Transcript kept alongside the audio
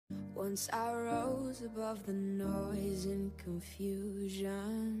Once I rose above the noise and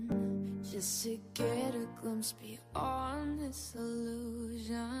confusion, just to get a glimpse beyond this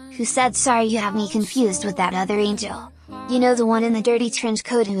illusion. Who said sorry you have me confused with that other angel? You know, the one in the dirty trench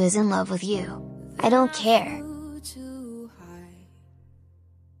coat who is in love with you. I don't care.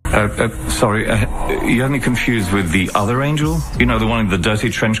 Sorry, you have me confused with the other angel? You know, the one in the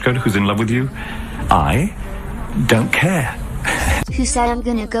dirty trench coat who's in love with you? I don't care. Who said I'm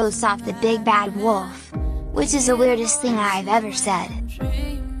gonna go stop the big bad wolf? Which is the weirdest thing I've ever said.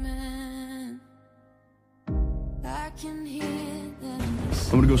 I'm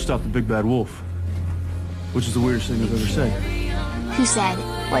gonna go stop the big bad wolf. Which is the weirdest thing I've ever said. Who said,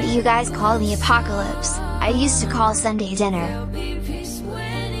 what do you guys call the apocalypse? I used to call Sunday dinner.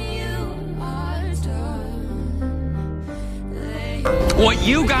 What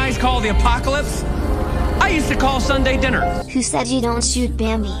you guys call the apocalypse? I used to call Sunday dinner. Who said you don't shoot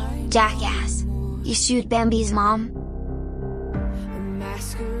Bambi, jackass? You shoot Bambi's mom?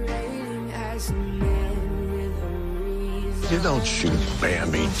 You don't shoot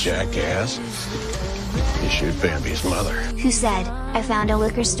Bambi, jackass. You shoot Bambi's mother. Who said, I found a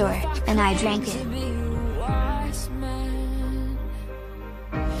liquor store, and I drank it?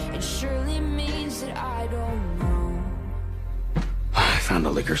 I found a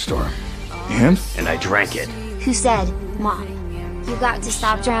liquor store. And I drank it. Who said, Mom, you got to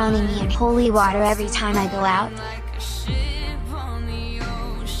stop drowning me in holy water every time I go out?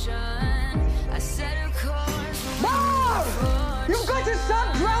 Mom! You've got to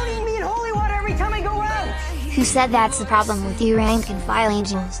stop drowning me in holy water every time I go out! Who said that's the problem with you rank and file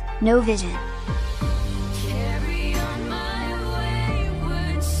angels? No vision.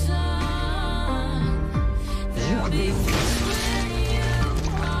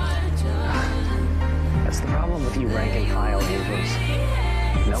 That's the problem with you rank and file angels.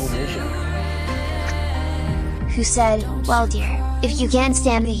 No vision. Who said, well dear, if you can't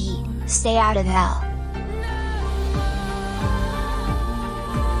stand the heat, stay out of hell.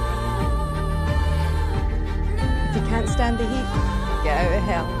 If you can't stand the heat, get out of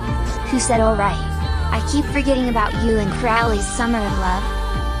hell. Who said alright? I keep forgetting about you and Crowley's Summer of Love.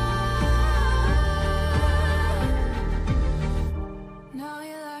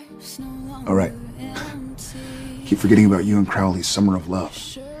 Alright. Keep forgetting about you and Crowley's Summer of Love.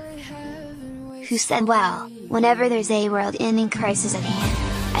 Who said, well, whenever there's a world-ending crisis at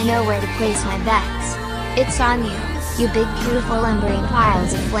hand, I know where to place my bets. It's on you, you big beautiful lumbering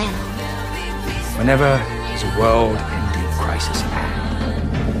piles of flannel. Whenever there's a world-ending crisis at hand,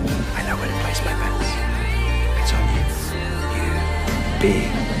 I know where to place my bets. It's on you, you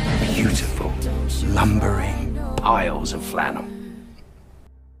big, beautiful, lumbering piles of flannel.